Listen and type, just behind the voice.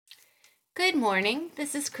Good morning.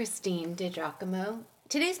 This is Christine DiGiacomo.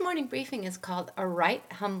 Today's morning briefing is called A Right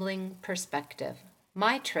Humbling Perspective,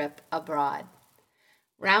 My Trip Abroad.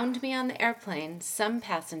 Round me on the airplane, some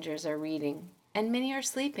passengers are reading, and many are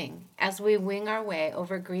sleeping as we wing our way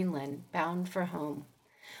over Greenland, bound for home.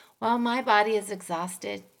 While my body is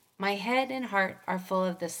exhausted, my head and heart are full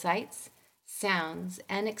of the sights, sounds,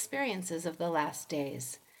 and experiences of the last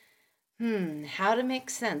days. How to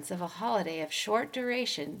make sense of a holiday of short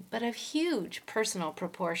duration but of huge personal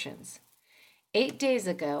proportions. 8 days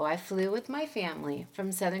ago, I flew with my family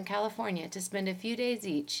from Southern California to spend a few days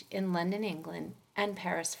each in London, England, and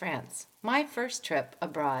Paris, France, my first trip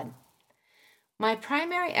abroad. My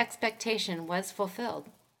primary expectation was fulfilled.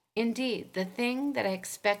 Indeed, the thing that I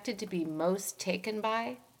expected to be most taken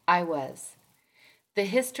by, I was. The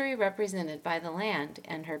history represented by the land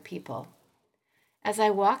and her people. As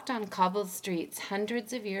I walked on cobbled streets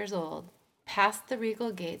hundreds of years old, past the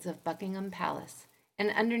regal gates of Buckingham Palace,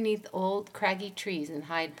 and underneath old craggy trees in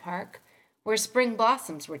Hyde Park, where spring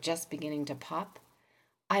blossoms were just beginning to pop,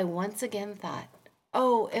 I once again thought,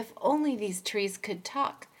 oh, if only these trees could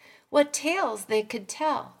talk, what tales they could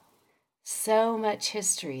tell. So much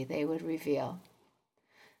history they would reveal.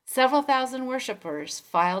 Several thousand worshippers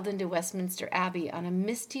filed into Westminster Abbey on a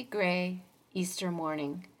misty gray Easter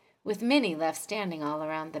morning, with many left standing all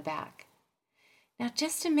around the back. Now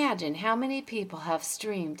just imagine how many people have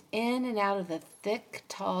streamed in and out of the thick,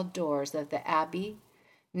 tall doors of the Abbey,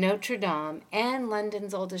 Notre Dame, and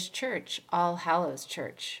London's oldest church, All Hallows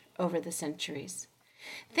Church, over the centuries.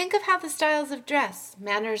 Think of how the styles of dress,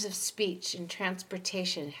 manners of speech, and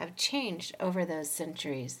transportation have changed over those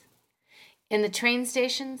centuries. In the train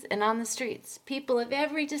stations and on the streets, people of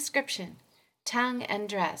every description, tongue, and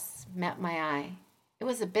dress met my eye. It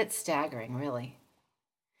was a bit staggering, really.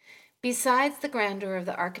 Besides the grandeur of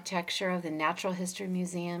the architecture of the Natural History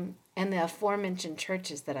Museum and the aforementioned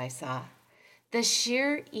churches that I saw, the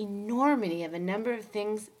sheer enormity of a number of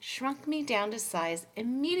things shrunk me down to size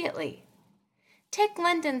immediately. Take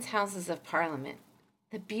London's Houses of Parliament,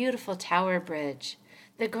 the beautiful Tower Bridge,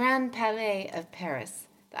 the Grand Palais of Paris,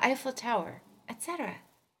 the Eiffel Tower, etc.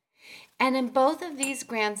 And in both of these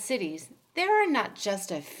grand cities, there are not just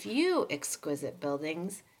a few exquisite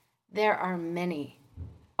buildings, there are many.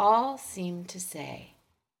 All seem to say,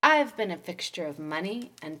 I've been a fixture of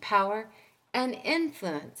money and power and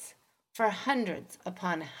influence for hundreds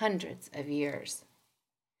upon hundreds of years.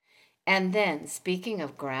 And then, speaking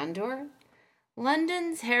of grandeur,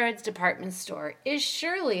 London's Harrods department store is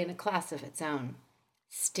surely in a class of its own.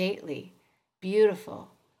 Stately,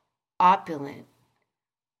 beautiful, opulent,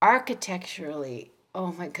 architecturally,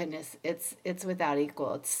 oh my goodness, it's without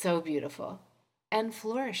equal. It's so beautiful and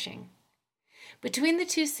flourishing. Between the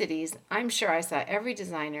two cities, I'm sure I saw every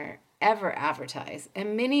designer ever advertise,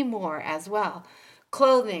 and many more as well.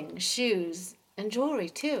 Clothing, shoes, and jewelry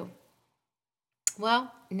too.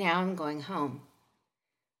 Well, now I'm going home,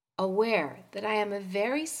 aware that I am a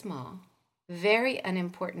very small, very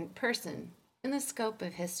unimportant person in the scope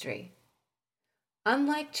of history.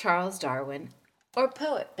 Unlike Charles Darwin or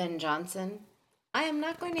poet Ben Jonson, I am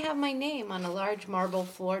not going to have my name on a large marble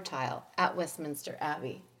floor tile at Westminster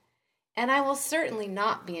Abbey. And I will certainly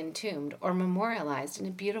not be entombed or memorialized in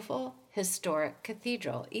a beautiful, historic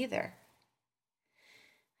cathedral either.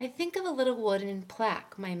 I think of a little wooden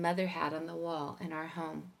plaque my mother had on the wall in our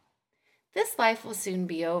home. This life will soon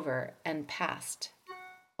be over and past.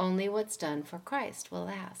 Only what's done for Christ will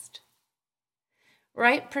last.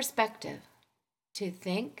 Right perspective, to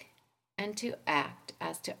think and to act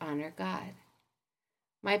as to honor God.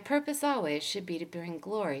 My purpose always should be to bring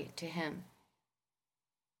glory to Him.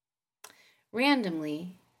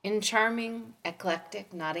 Randomly, in charming,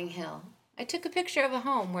 eclectic Notting Hill, I took a picture of a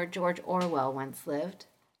home where George Orwell once lived.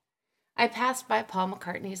 I passed by Paul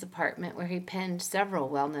McCartney's apartment where he penned several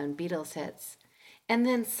well-known Beatles hits, and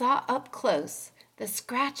then saw up close the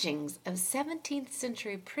scratchings of 17th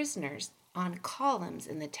century prisoners on columns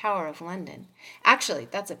in the Tower of London. Actually,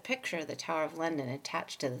 that's a picture of the Tower of London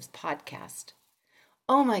attached to this podcast.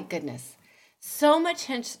 Oh my goodness, so much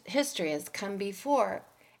history has come before,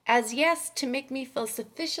 as yes, to make me feel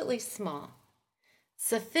sufficiently small,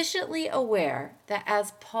 sufficiently aware that,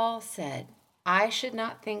 as Paul said, I should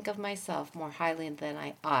not think of myself more highly than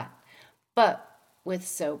I ought, but with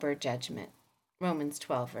sober judgment. Romans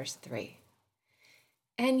 12, verse 3.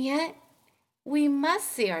 And yet, we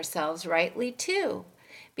must see ourselves rightly too,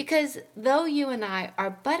 because though you and I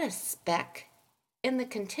are but a speck in the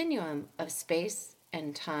continuum of space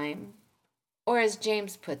and time, or as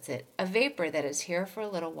James puts it, a vapor that is here for a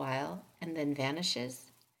little while and then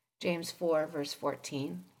vanishes, James 4, verse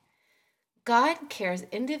 14, God cares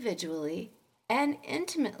individually and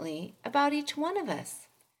intimately about each one of us.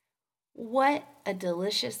 What a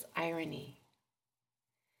delicious irony.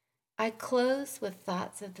 I close with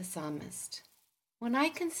thoughts of the psalmist. When I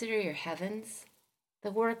consider your heavens,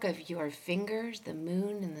 the work of your fingers, the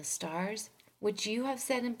moon and the stars, which you have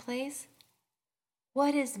set in place,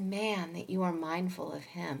 what is man that you are mindful of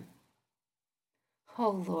him? O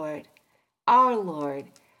Lord, our Lord,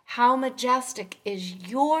 how majestic is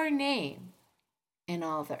your name in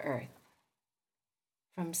all the earth.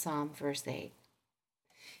 From Psalm verse 8.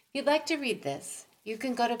 If you'd like to read this, you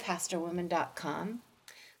can go to pastorwoman.com,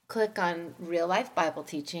 click on Real Life Bible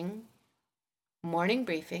Teaching, Morning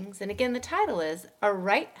Briefings, and again the title is A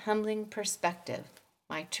Right Humbling Perspective,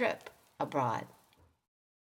 My Trip Abroad.